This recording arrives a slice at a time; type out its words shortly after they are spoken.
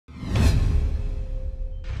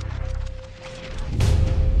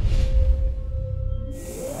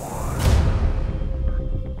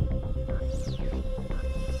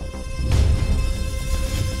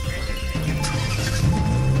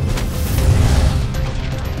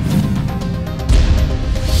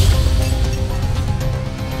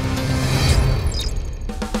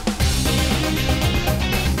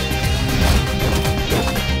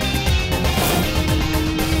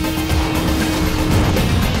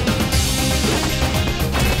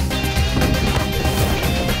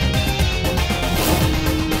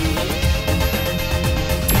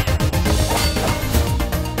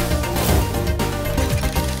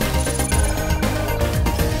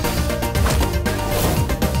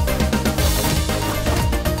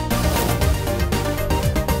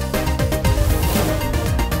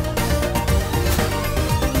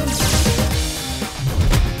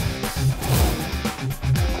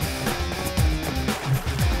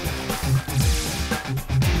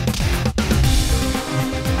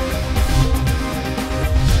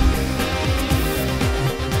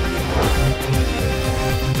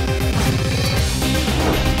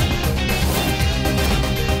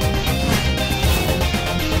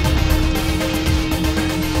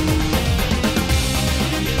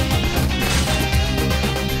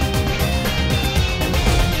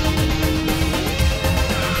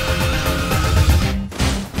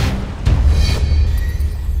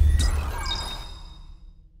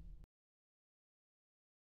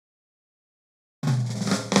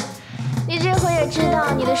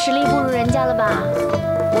道你的实力不如人家了吧？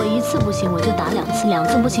我一次不行我就打2次，2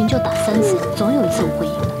次不行就打3次，总有一次我会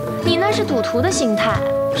赢的。你那是赌徒的心态，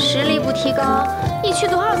实力不提高，你去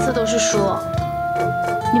多少次都是输。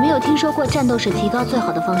你们有听说过战斗是提高最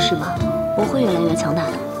好的方式吗？我会越来越强大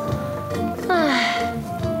的。唉，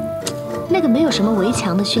那个没有什么围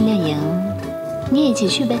墙的训练营，你也一起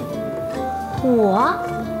去呗。我？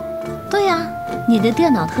对呀，你的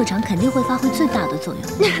电脑特长肯定会发挥最大的作用。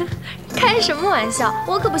开什么玩笑，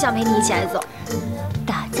我可不想陪你一起来走。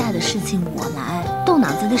打架的事情我来，动脑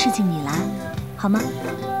子的事情你来，好吗？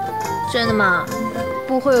真的吗？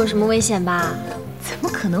不会有什么危险吧？怎么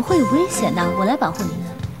可能会有危险呢？我来保护你。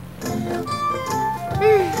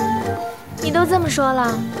你都这么说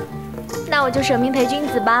了，那我就舍命陪君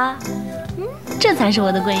子吧。这才是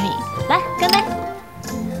我的闺蜜。来，干杯！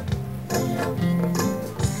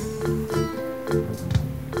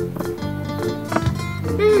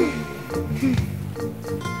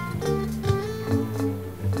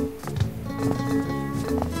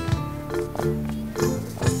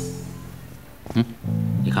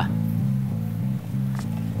你看，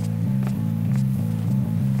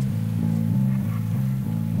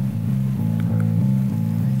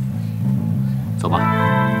走吧。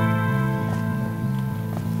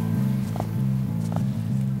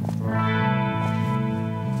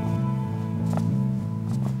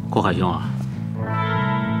郭海兄啊，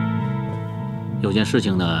有件事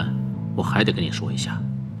情呢，我还得跟你说一下。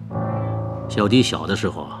小迪小的时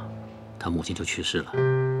候啊，他母亲就去世了。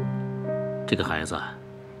这个孩子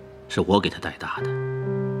是我给他带大的，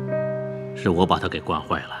是我把他给惯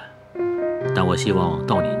坏了。但我希望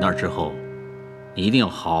到你那儿之后，你一定要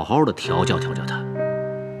好好的调教调教他，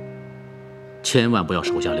千万不要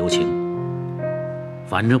手下留情。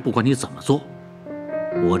反正不管你怎么做，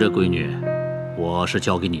我这闺女，我是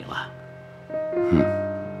交给你了。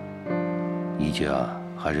一切啊，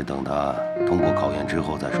还是等他通过考验之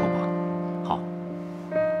后再说吧。好。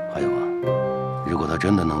还有啊，如果他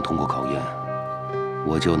真的能通过考验，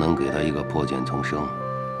我就能给他一个破茧重生、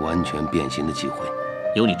完全变形的机会。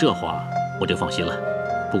有你这话，我就放心了。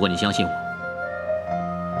不过你相信我，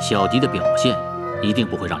小迪的表现一定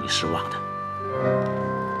不会让你失望的。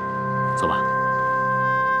走吧。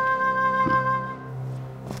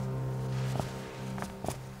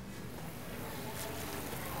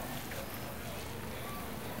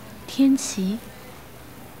天琪，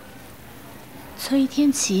崔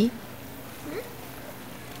天琪。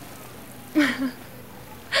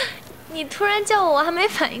你突然叫我，我还没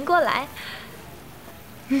反应过来。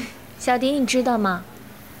小迪，你知道吗？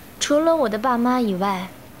除了我的爸妈以外，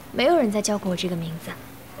没有人再叫过我这个名字。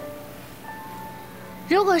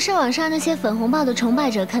如果是网上那些粉红豹的崇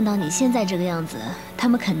拜者看到你现在这个样子，他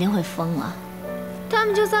们肯定会疯了。他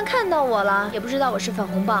们就算看到我了，也不知道我是粉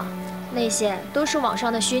红豹，那些都是网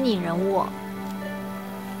上的虚拟人物。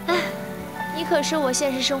哎，你可是我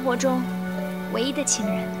现实生活中唯一的亲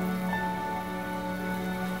人。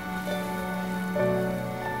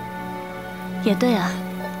也对啊，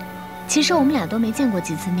其实我们俩都没见过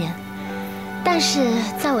几次面，但是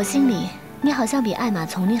在我心里，你好像比艾玛、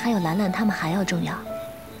丛林还有兰兰他们还要重要。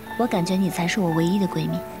我感觉你才是我唯一的闺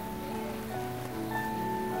蜜。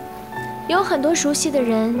有很多熟悉的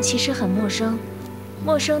人其实很陌生，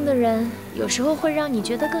陌生的人有时候会让你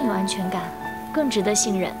觉得更有安全感，更值得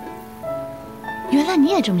信任。原来你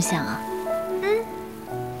也这么想啊？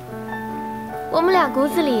我们俩骨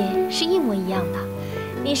子里是一模一样的。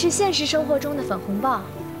你是现实生活中的粉红豹，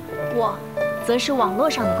我则是网络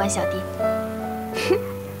上的关小迪。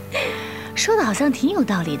说的好像挺有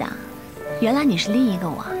道理的，原来你是另一个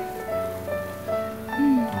我。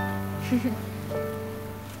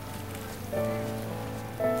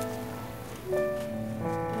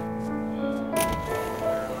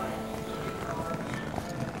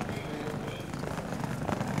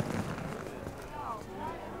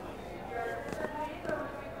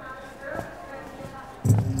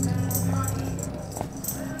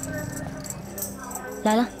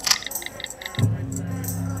来了，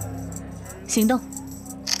行动！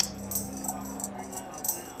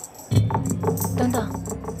等等，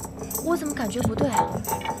我怎么感觉不对啊？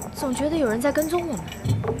总觉得有人在跟踪我们。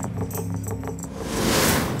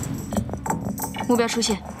目标出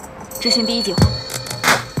现，执行第一计划。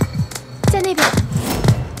在那边。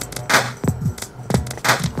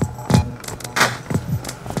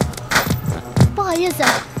不好意思，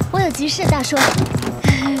我有急事，大叔。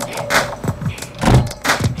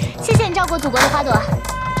谢谢你照顾祖国的花朵，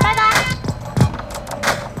拜拜。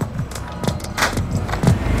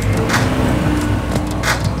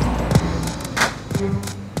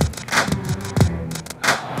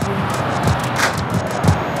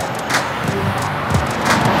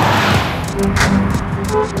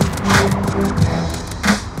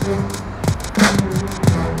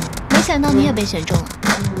你也被选中了。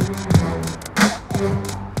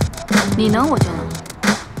你能我就能。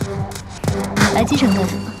来基城干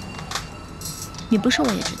什么？你不说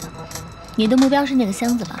我也知道。你的目标是那个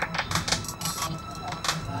箱子吧？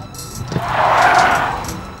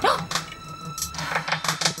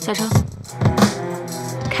下车。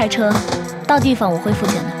开车，到地方我会付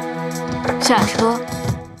钱的。下车。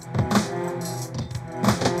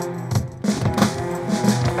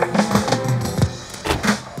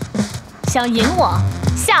想赢我，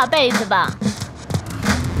下辈子吧。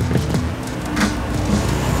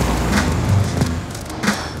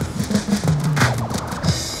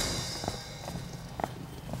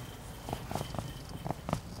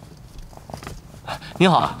您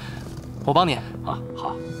好，我帮您。啊，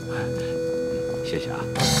好，谢谢啊。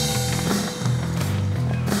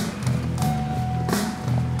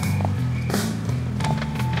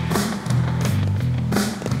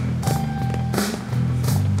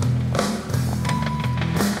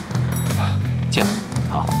请。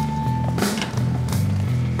好。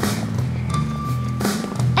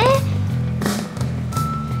哎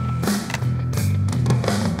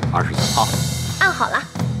，23。好，按好了。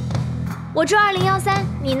我住2013，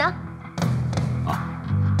你呢？啊，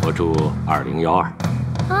我住2012。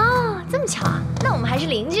哦，这么巧啊，那我们还是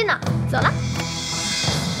邻居呢。走了。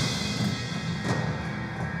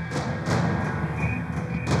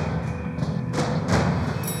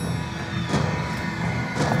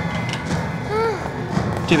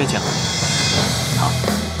这边请。好。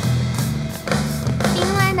您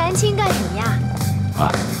来南青干什么呀？啊，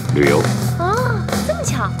旅游。哦，这么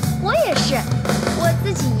巧，我也是，我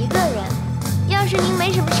自己一个人。要是您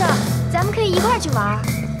没什么事儿，咱们可以一块儿去玩。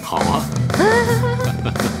好啊。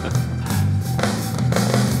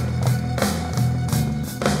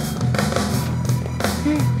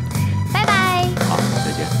拜拜。好，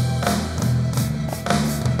再见。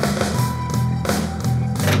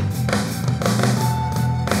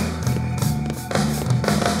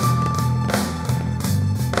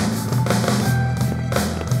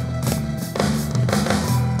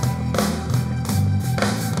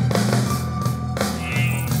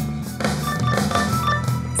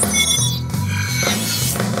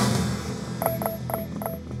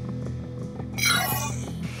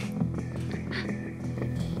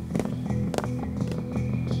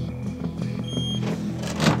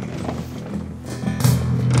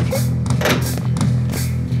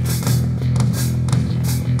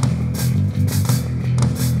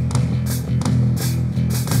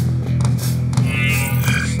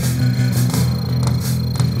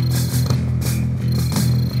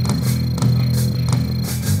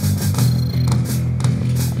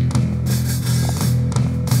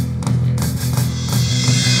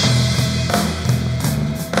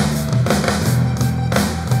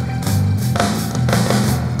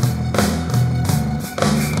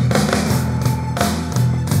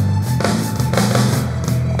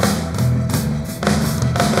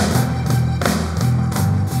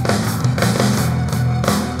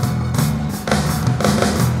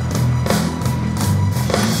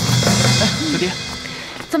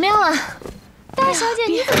怎么样了？大小姐，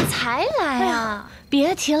你怎么才来啊？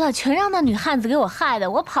别提了，全让那女汉子给我害的，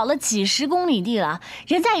我跑了几10公里地了，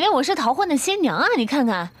人家以为我是逃婚的新娘啊！你看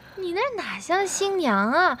看，你那哪像新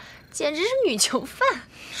娘啊，简直是女囚犯！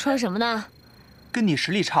说什么呢？跟你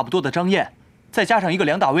实力差不多的张燕，再加上一个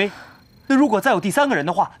梁大巍，那如果再有第3个人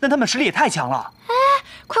的话，那他们实力也太强了。哎，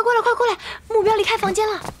快过来，快过来！目标离开房间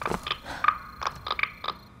了，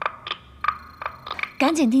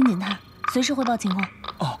赶紧盯紧他，随时汇报情况。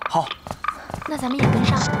哦，好。那咱们也跟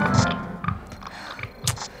上。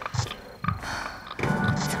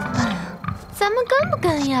怎么办啊？咱们跟不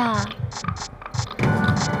跟呀？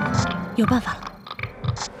有办法了。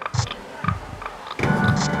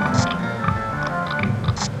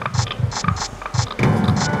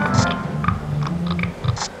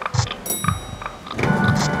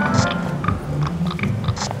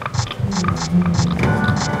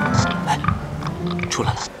来，出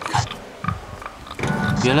来了，你看。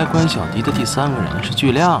原来关小迪的第3个人是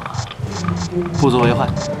巨亮啊，不足为患。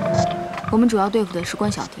我们主要对付的是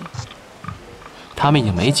关小迪，他们已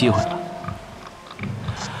经没机会了。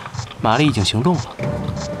玛丽已经行动了，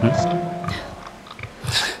来，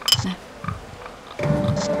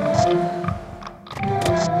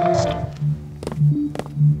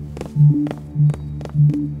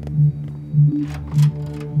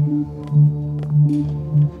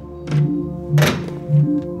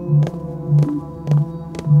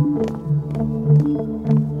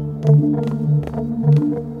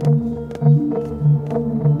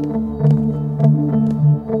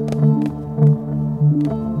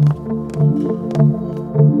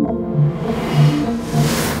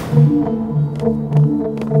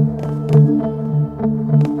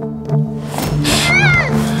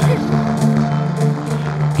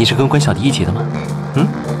你是跟关小迪一起的吗？嗯？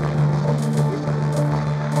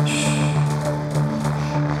嘘。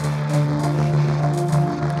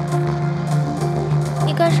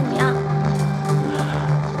你干什么呀？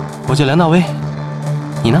我叫梁大巍，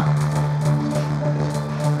你呢？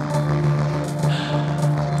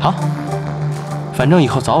好，反正以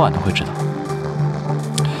后早晚都会知道。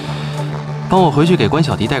帮我回去给关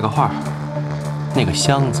小迪带个话，那个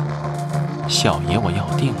箱子，小爷我要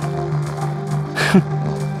定了。哼。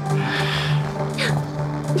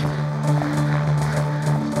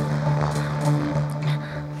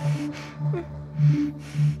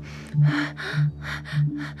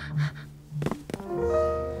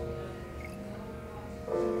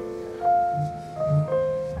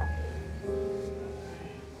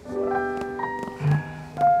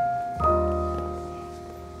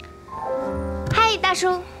大叔，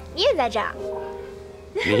你也在这儿？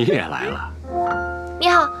你也来了。你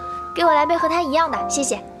好，给我来杯和他一样的，谢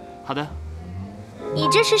谢。好的。你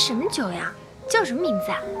这是什么酒呀？叫什么名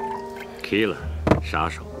字啊 Killer， 杀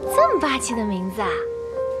手。这么霸气的名字啊？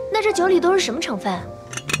那这酒里都是什么成分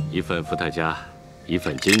？1份伏特加，1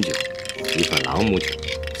份金酒，1份朗姆酒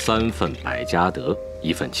，3份百加得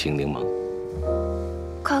，1份青柠檬。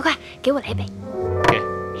快，给我来一杯。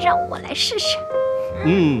让我来试试。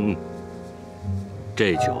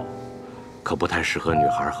这酒可不太适合女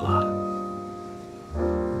孩喝。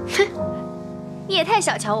哼，你也太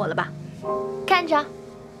小瞧我了吧？看着。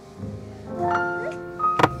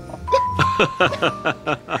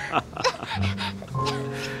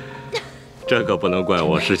这可不能怪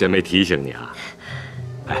我事先没提醒你啊！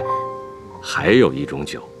哎，还有一种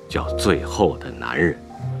酒叫最后的男人，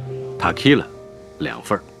塔 Q 了2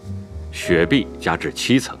份，雪碧加至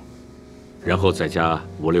7层，然后再加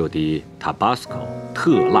5、6滴 Tabasco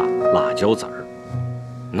特辣辣椒籽儿，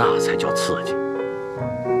那才叫刺激。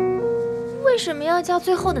为什么要叫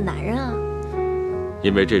最后的男人啊？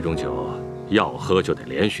因为这种酒要喝就得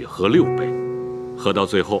连续喝6杯，喝到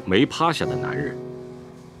最后没趴下的男人，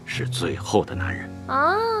是最后的男人。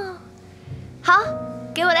啊，好，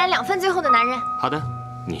给我来2份最后的男人。好的，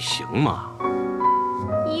你行吗？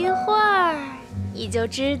一会儿你就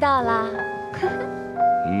知道啦。好。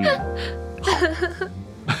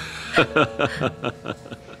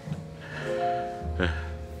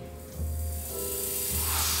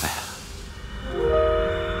哎呀，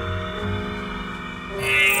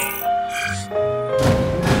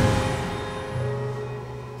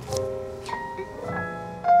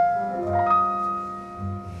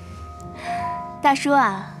大叔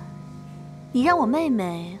啊，你让我妹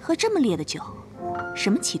妹喝这么烈的酒，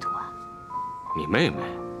什么企图啊？你妹妹？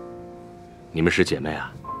你们是姐妹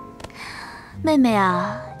啊？妹妹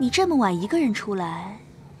啊，你这么晚一个人出来，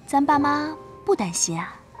咱爸妈不担心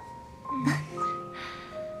啊？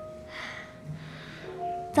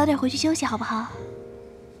早点回去休息好不好？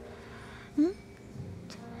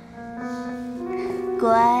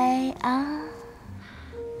乖啊。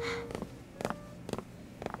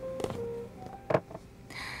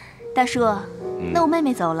大叔，那我妹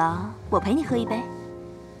妹走了，我陪你喝一杯。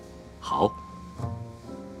好。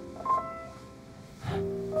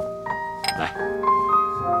来，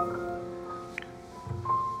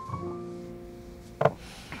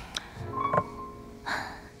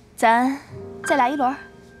咱再来一轮。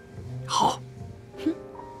好。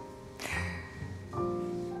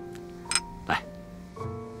来。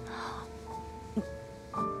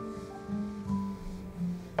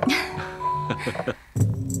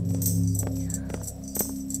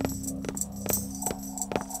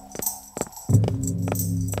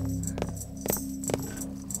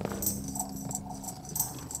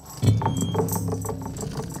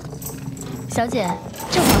小姐，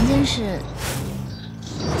这房间是？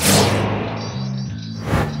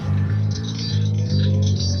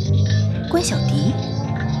关小迪？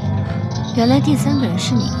原来第3个人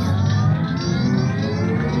是你呀！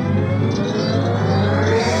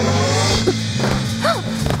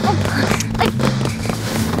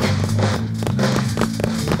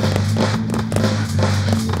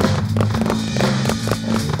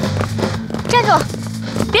站住！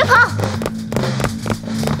别跑！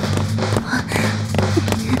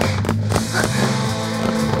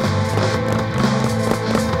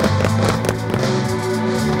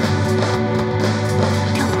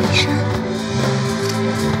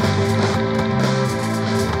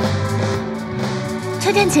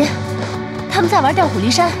崔天琪，他们在玩调虎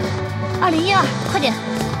离山，2012，快点，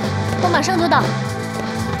我马上就到。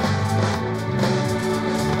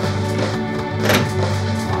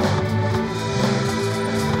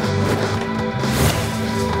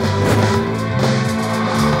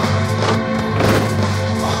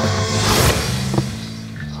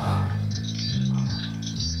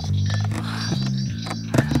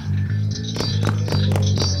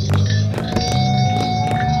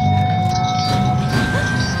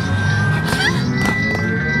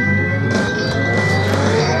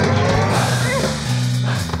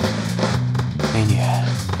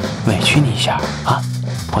下啊！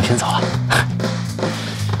我先走了。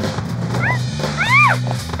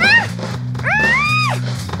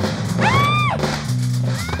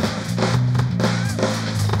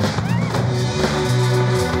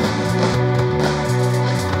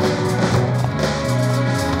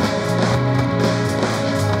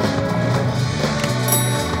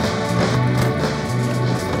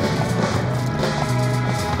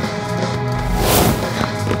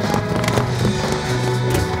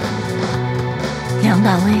梁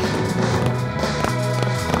大威，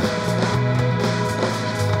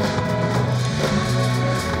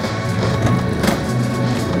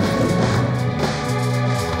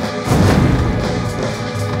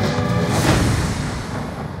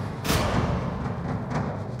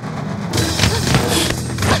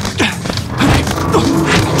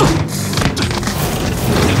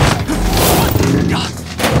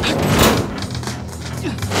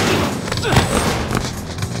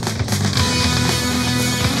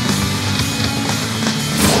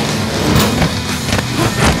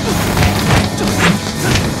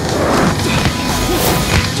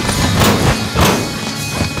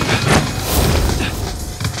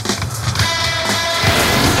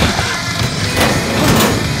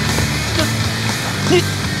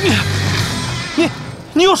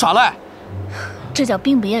你又耍赖！这叫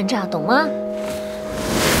兵不厌诈，懂吗？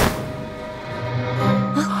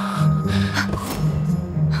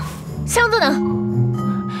箱子呢？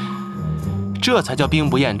这才叫兵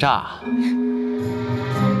不厌诈。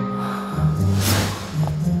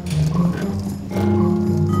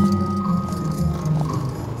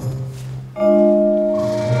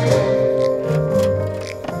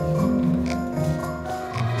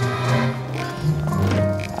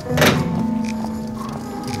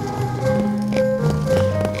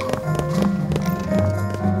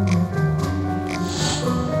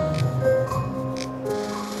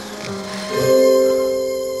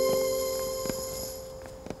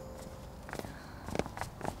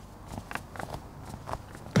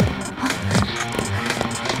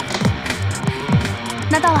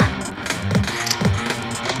拿到了，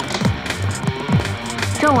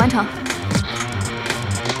任务完成。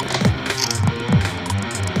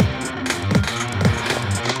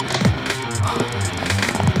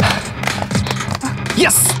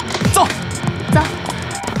Yes， 走，走。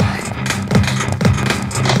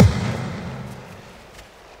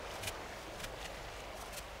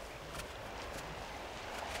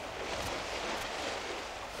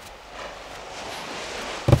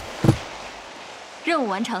任务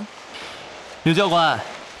完成。刘教官，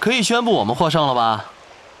可以宣布我们获胜了吧？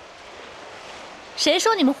谁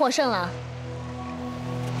说你们获胜了？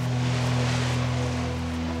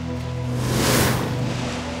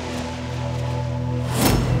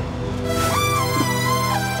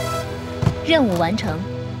任务完成。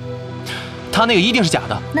他那个一定是假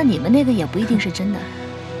的。那你们那个也不一定是真的。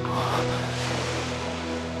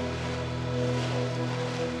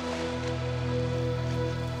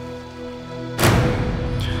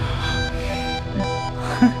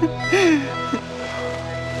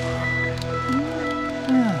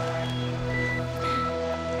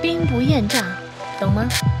兵不厌诈，懂吗？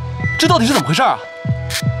这到底是怎么回事啊？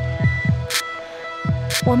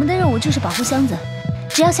我们的任务就是保护箱子，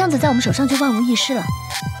只要箱子在我们手上就万无一失了。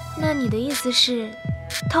那你的意思是，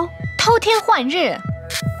偷天换日？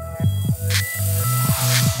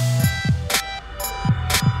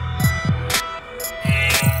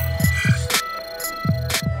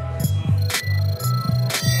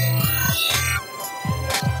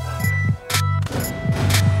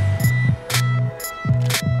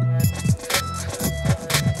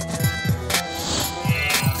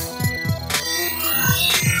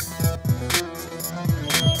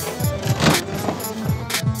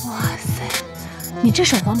你这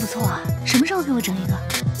手环不错啊，什么时候给我整一个？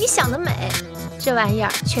你想得美，这玩意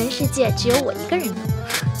儿全世界只有我一个人有。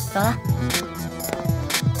走了。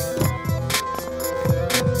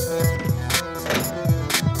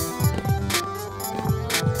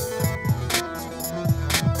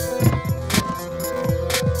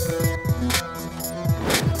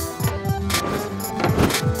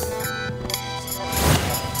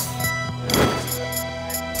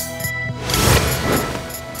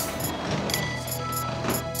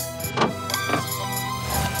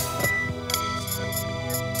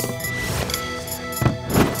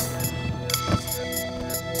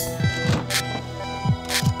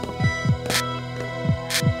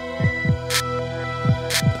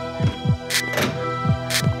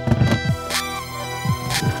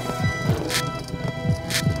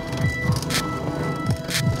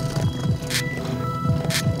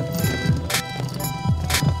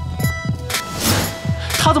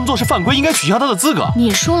作是犯规，应该取消他的资格。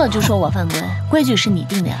你输了就说我犯规，规矩是你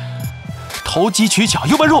定的呀。投机取巧，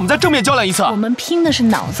有本事我们再正面较量一次。我们拼的是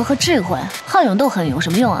脑子和智慧，好勇斗狠有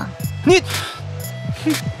什么用啊？你，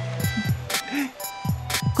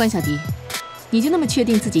关小迪，你就那么确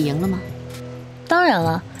定自己赢了吗？当然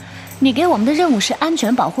了，你给我们的任务是安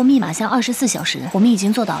全保护密码箱24小时，我们已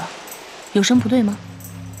经做到了，有什么不对吗？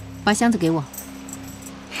把箱子给我。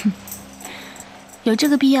有这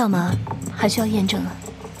个必要吗？还需要验证啊？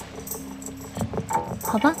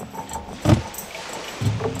好吧。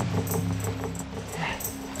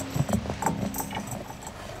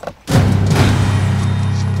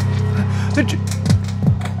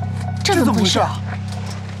这怎么回事啊？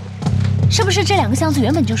是不是这2个箱子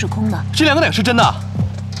原本就是空的？这2个哪是真的？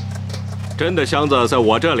真的箱子在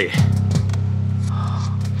我这里。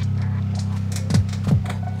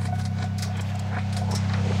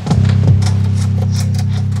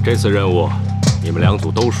这次任务，你们2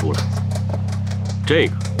组都输了。这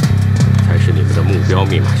个才是你们的目标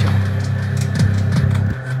密码箱。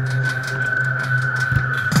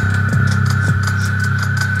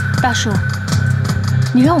大叔，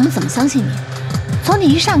你让我们怎么相信你？从你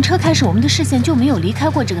一上车开始，我们的视线就没有离开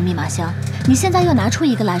过这个密码箱。你现在又拿出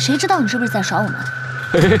一个来，谁知道你是不是在耍我们？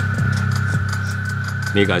嘿嘿，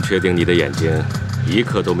你敢确定你的眼睛一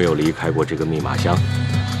刻都没有离开过这个密码箱？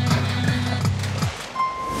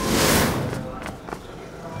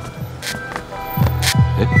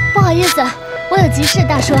不好意思，我有急事，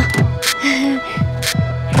大叔。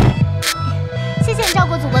谢谢你照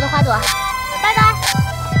顾祖国的花朵，拜拜。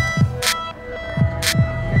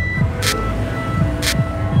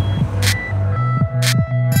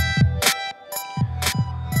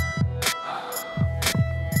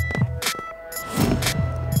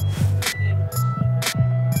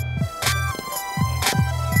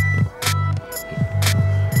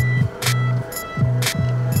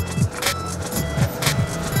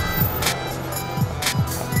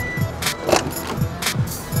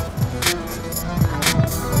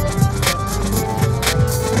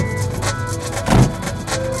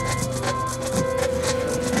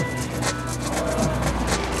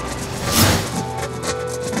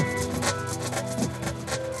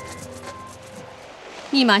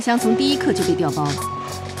密码箱从第一刻就被调包了，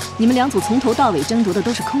你们2组从头到尾争夺的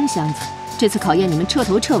都是空箱子，这次考验你们彻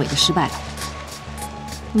头彻尾的失败了。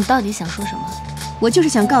你到底想说什么？我就是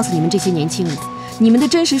想告诉你们这些年轻人，你们的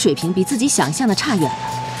真实水平比自己想象的差远了，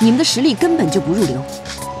你们的实力根本就不入流。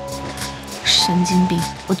神经病！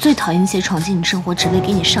我最讨厌那些闯进你生活只为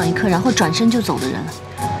给你上一课然后转身就走的人了。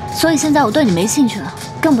所以现在我对你没兴趣了，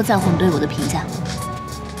更不在乎你对我的评价。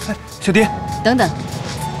哎，小迪，等等。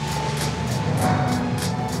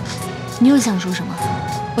你又想说什么？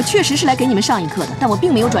我确实是来给你们上一课的，但我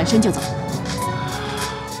并没有转身就走。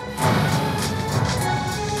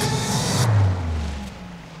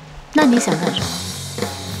那你想干什么？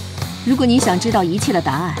如果你想知道一切的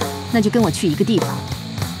答案，那就跟我去一个地方，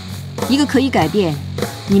一个可以改变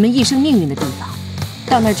你们一生命运的地方。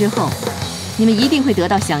到那之后，你们一定会得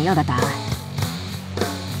到想要的答案。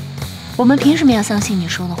我们凭什么要相信你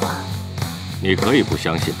说的话？你可以不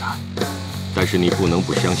相信他。但是你不能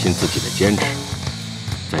不相信自己的坚持，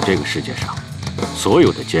在这个世界上，所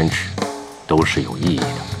有的坚持都是有意义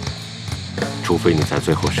的，除非你在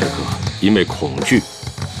最后时刻因为恐惧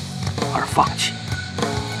而放弃。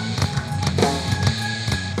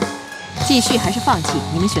继续还是放弃，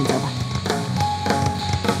你们选择吧。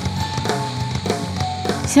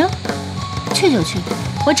行，去就去，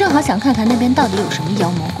我正好想看看那边到底有什么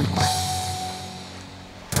妖魔鬼怪。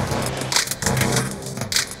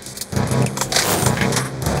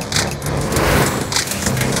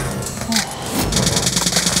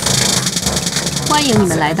欢迎你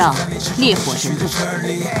们来到烈火神盾，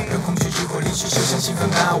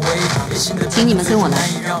请你们跟我来。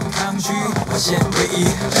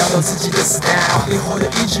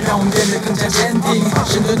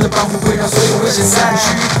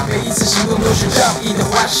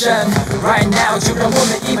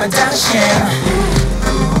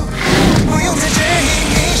不用再质疑，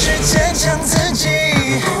你是坚强自己，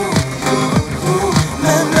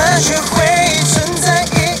慢慢学会存在意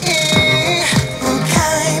义，拨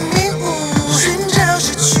开迷雾，寻找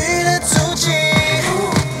失去的足迹，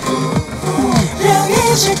让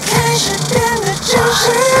一切开始变得真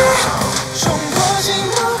实，冲破寂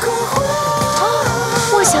寞困惑。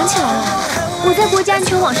我想起来了，我在国家安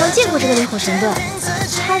全网上见过这个烈火神盾。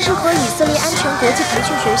它是和以色列安全国际培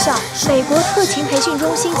训学校、美国特勤培训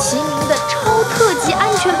中心齐名的超特级安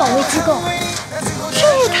全保卫机构，这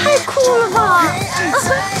也太酷了吧！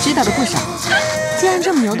知道的不少。既然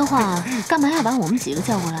这么牛的话，干嘛要把我们几个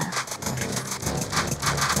叫过来？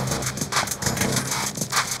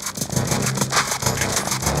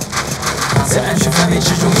在安全范围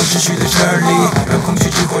之中有秩序的撤离，让恐惧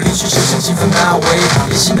之火连续射向兴奋包围，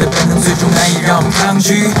野性的本能最终难以让我们抗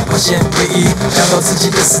拒，化险为夷，找到自己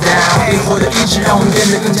的 style， 烈火的意志让我们变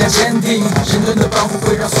得更加坚定，神盾的保护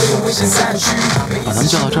会让所有危险散去。把咱们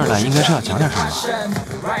叫到这儿来，应该是要讲点什么？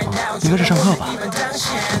应该是上课吧。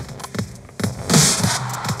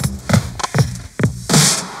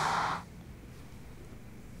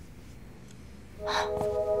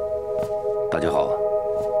大家好，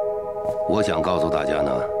我想告诉大家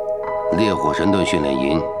呢，烈火神盾训练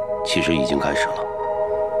营其实已经开始了。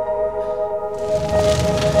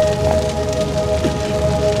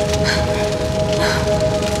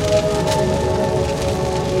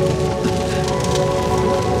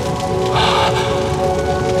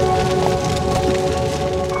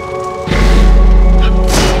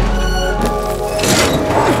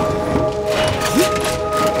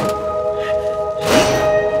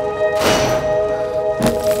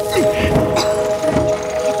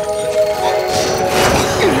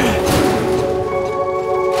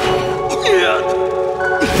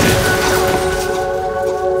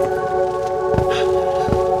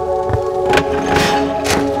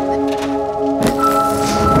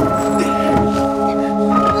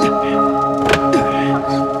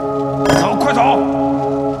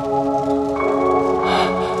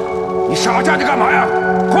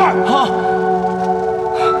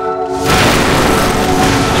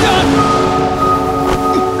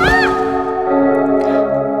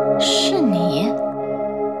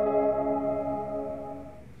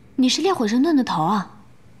你是烈火神盾的头啊！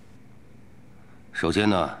首先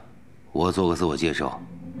呢，我做个自我介绍，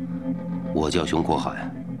我叫熊阔海，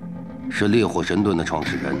是烈火神盾的创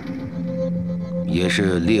始人，也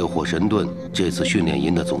是烈火神盾这次训练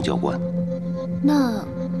营的总教官。那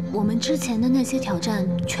我们之前的那些挑战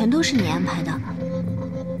全都是你安排的？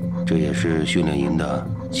这也是训练营的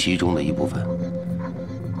其中的一部分。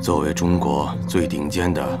作为中国最顶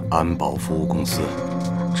尖的安保服务公司，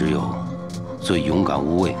只有最勇敢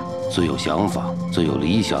无畏、最有想法、最有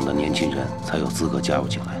理想的年轻人才有资格加入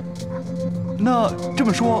进来。那这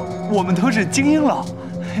么说，我们都是精英了？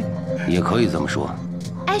也可以这么说。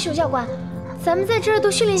哎，熊教官，咱们在这儿都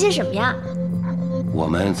训练些什么呀？我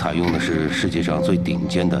们采用的是世界上最顶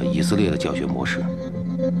尖的以色列的教学模式，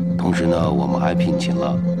同时呢，我们还聘请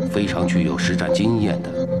了非常具有实战经验的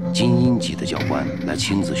精英级的教官来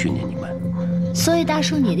亲自训练你们。所以大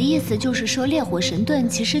叔，你的意思就是说，烈火神盾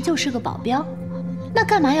其实就是个保镖？那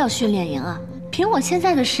干嘛要训练营啊？凭我现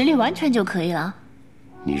在的实力，完全就可以了。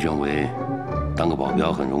你认为当个保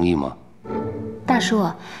镖很容易吗？大叔，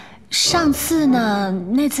上次呢，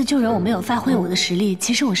那次救人我没有发挥我的实力，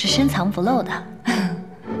其实我是深藏不露的。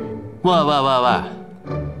喂，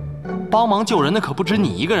帮忙救人的可不止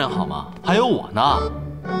你一个人好吗？还有我呢。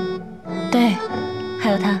对，还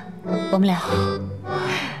有他，我们俩。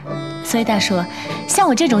所以大叔，像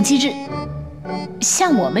我这种机智，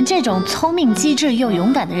像我们这种聪明机智又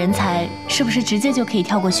勇敢的人才，是不是直接就可以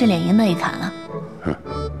跳过训练营那一坎了？哼，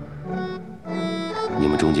你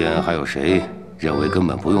们中间还有谁认为根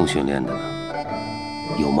本不用训练的呢？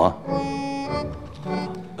有吗？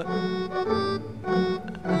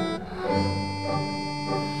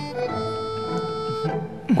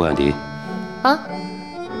关小迪，啊，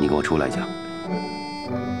你给我出来一下。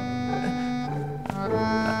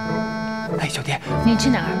哎，小弟，你去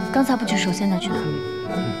哪儿？刚才不去手，现在去哪儿？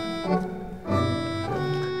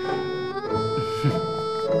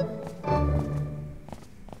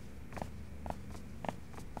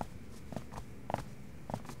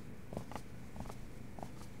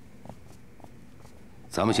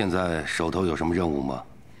咱们现在手头有什么任务吗？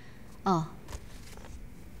哦，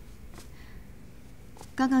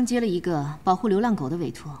刚刚接了一个保护流浪狗的委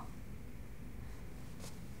托。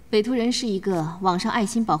委托人是一个网上爱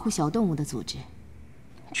心保护小动物的组织。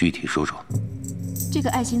具体说说。这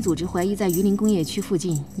个爱心组织怀疑在榆林工业区附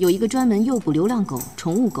近有一个专门诱捕流浪狗、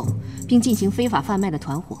宠物狗，并进行非法贩卖的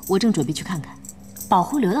团伙。我正准备去看看。保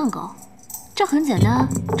护流浪狗，这很简单，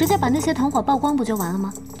直接把那些团伙曝光不就完了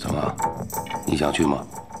吗？怎么，你想去吗？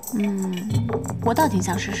我倒挺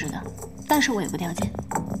想试试的，但是我有个条件。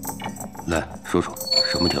来说说，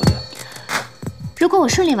什么条件？如果我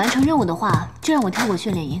顺利完成任务的话，就让我跳过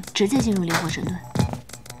训练营，直接进入烈火神盾。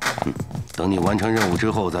等你完成任务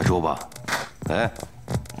之后再说吧。哎，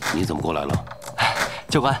你怎么过来了？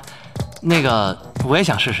教官，那个我也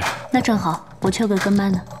想试试。那正好，我缺个跟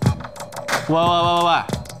班的。喂，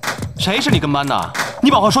谁是你跟班的？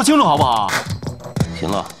你把话说清楚好不好？行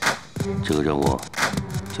了，这个任务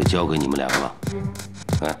就交给你们两个了。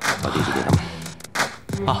哎，把地址给他们。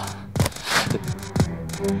啊。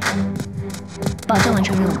保证完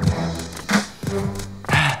成任务。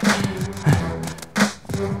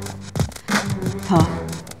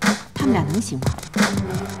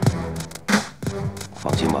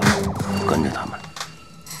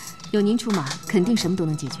有您出马，肯定什么都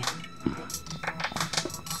能解决。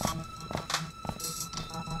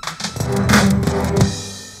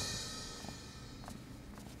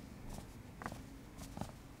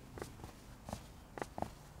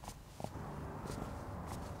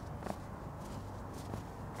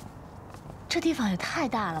这地方也太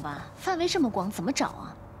大了吧，范围这么广，怎么找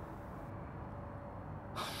啊？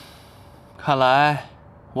看来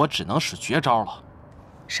我只能使绝招了。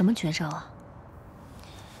什么绝招啊？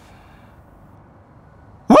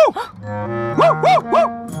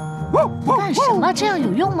干什么？这样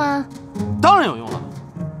有用吗？当然有用了。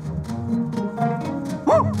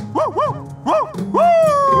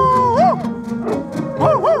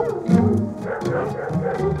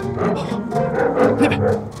那边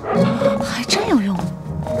还真有用。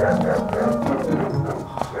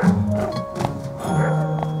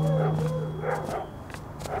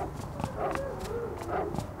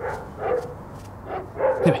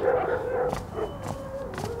那边。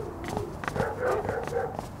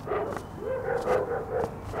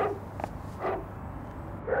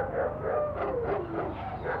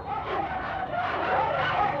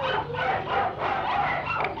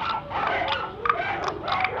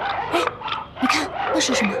那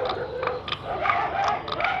是什么？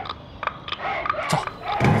走。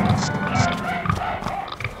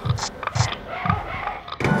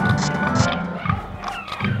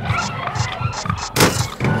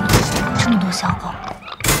这么多小狗，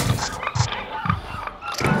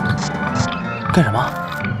干什么？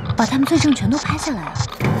把它们罪证全都拍下来啊！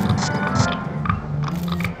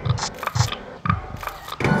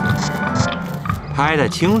拍得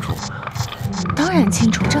清楚吗？当然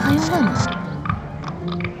清楚，这还用问吗？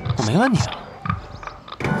我没问你啊。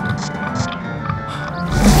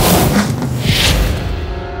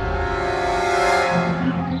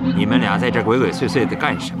你们俩在这鬼鬼祟祟的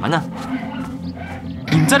干什么呢？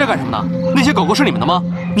你们在这干什么呢？那些狗狗是你们的吗？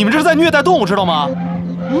你们这是在虐待动物，知道吗？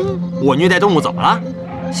我虐待动物怎么了？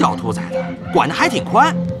小兔崽子，管得还挺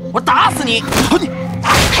宽，我打死你！你，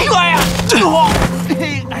哎呦呀！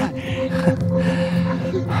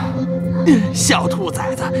小兔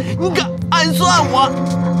崽子，你敢暗算我！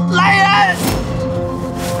来人！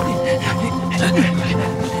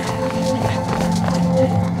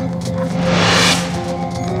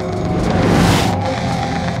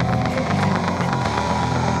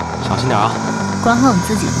小心点啊！管好你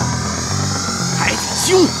自己吧。还挺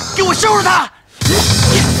凶，给我收拾他！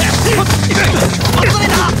往死里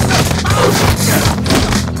打！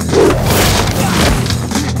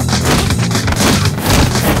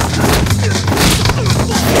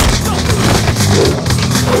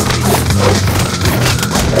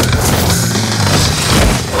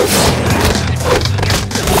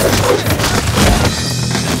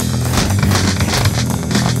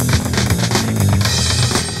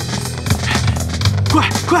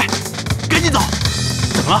快，赶紧走！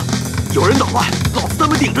怎么了？有人捣乱，老子他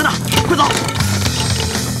们顶着呢！快走！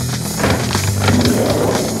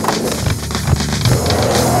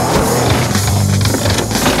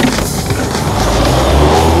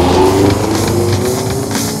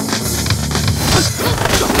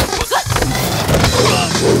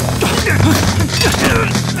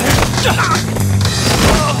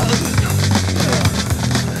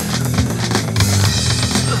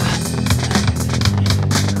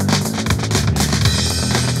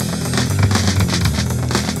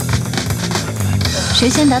谁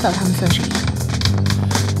先打倒他们算谁赢。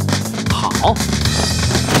好。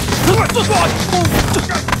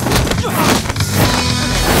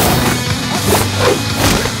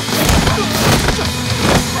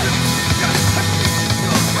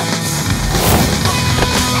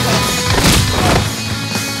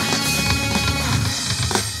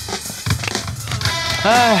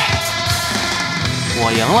哎，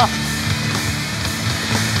我赢了。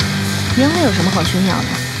赢了有什么好炫耀的？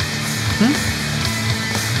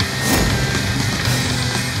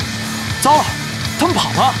糟了，他们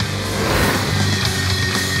跑了！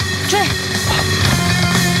追！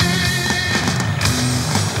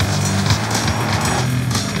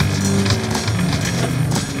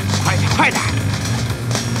快点，快点！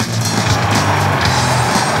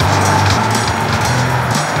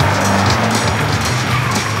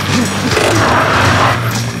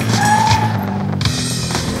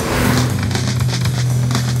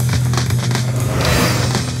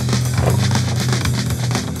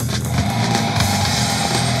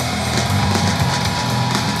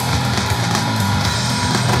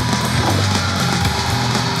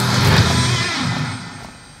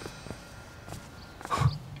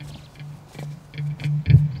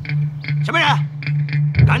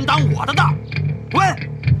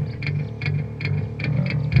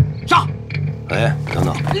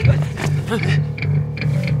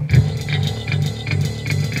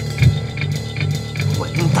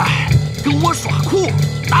跟我耍酷，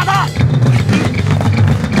打他！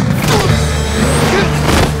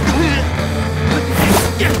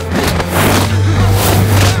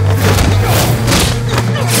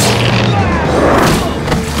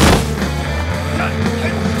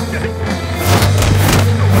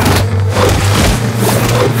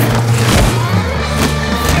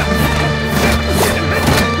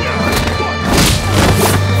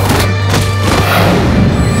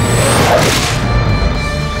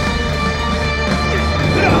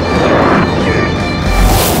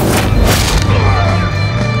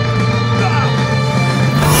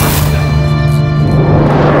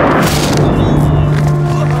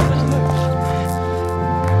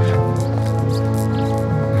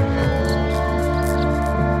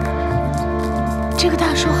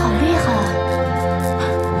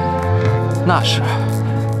那是，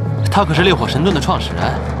他可是烈火神盾的创始人，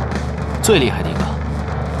最厉害的一个。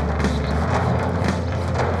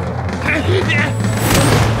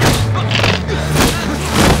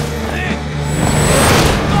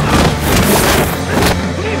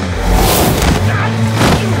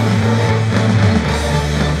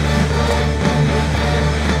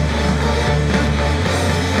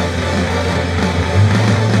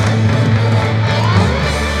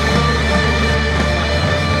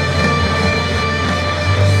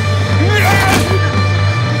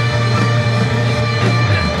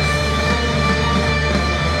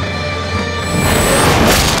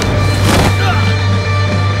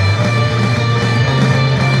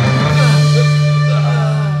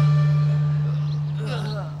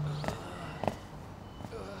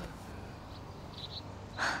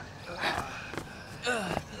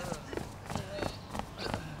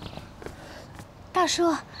大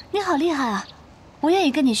叔，你好厉害啊！我愿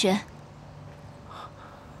意跟你学。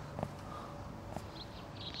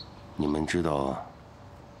你们知道，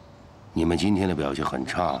你们今天的表现很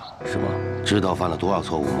差，是吗？知道犯了多少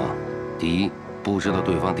错误吗？第一，不知道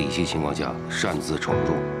对方底细情况下擅自闯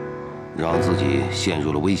入，让自己陷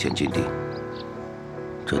入了危险境地。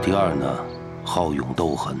这第二呢，好勇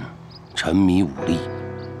斗狠，沉迷武力，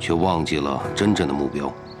却忘记了真正的目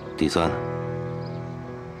标。第三，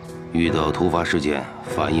遇到突发事件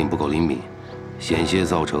反应不够灵敏，险些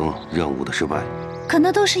造成任务的失败。可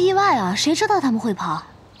那都是意外啊，谁知道他们会跑？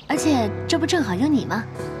而且这不正好有你吗？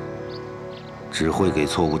只会给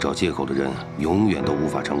错误找借口的人，永远都无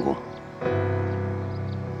法成功。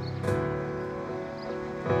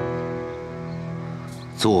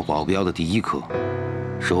做保镖的第一课，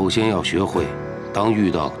首先要学会，当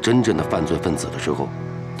遇到真正的犯罪分子的时候，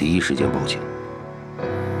第一时间报警。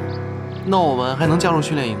那我们还能加入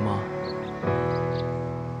训练营吗？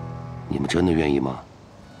你们真的愿意吗？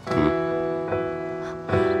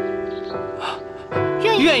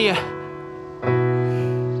愿意。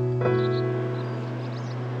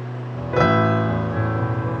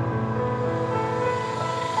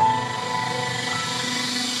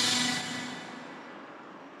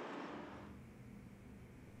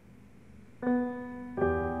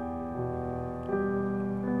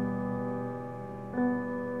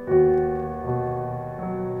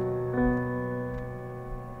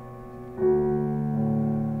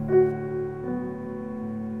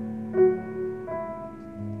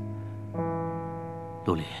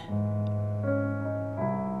陆离，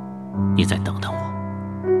你再等等我，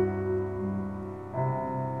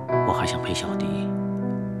我还想陪小迪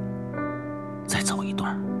再走一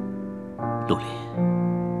段。陆离，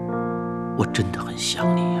我真的很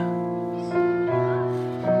想你呀。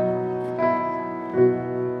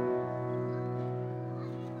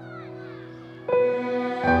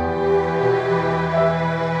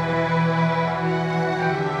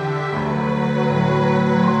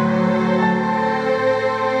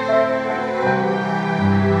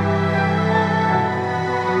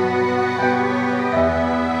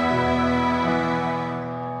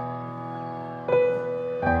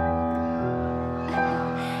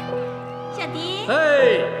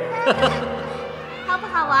好不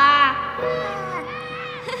好玩？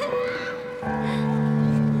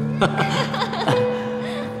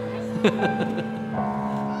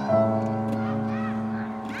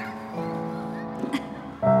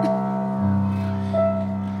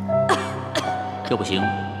要不行，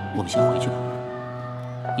我们先回去吧。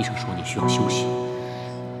医生说你需要休息。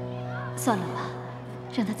算了吧，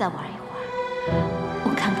让他再玩一会儿，我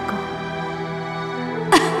看不够。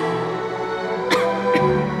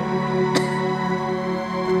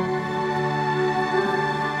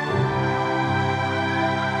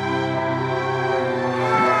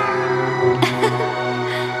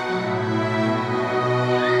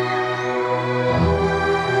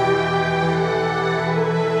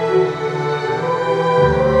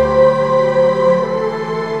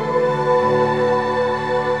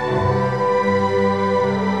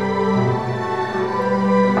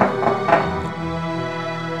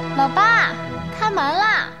门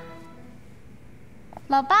啦！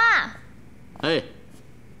老爸。哎。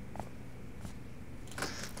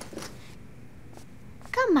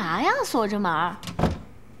干嘛呀？锁着门。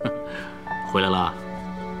回来了。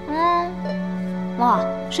哇，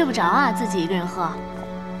睡不着啊？自己一个人喝。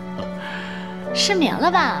失眠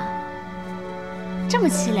了吧？这么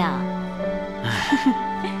凄凉。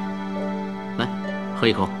来，喝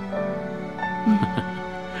一口。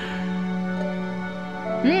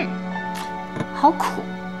好苦。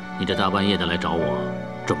你这大半夜的来找我，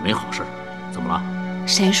准没好事，怎么了？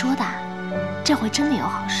谁说的？这回真的有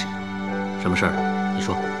好事。什么事儿？你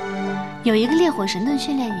说。有一个烈火神盾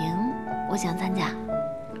训练营，我想参加。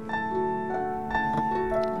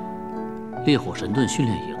烈火神盾训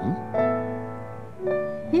练营？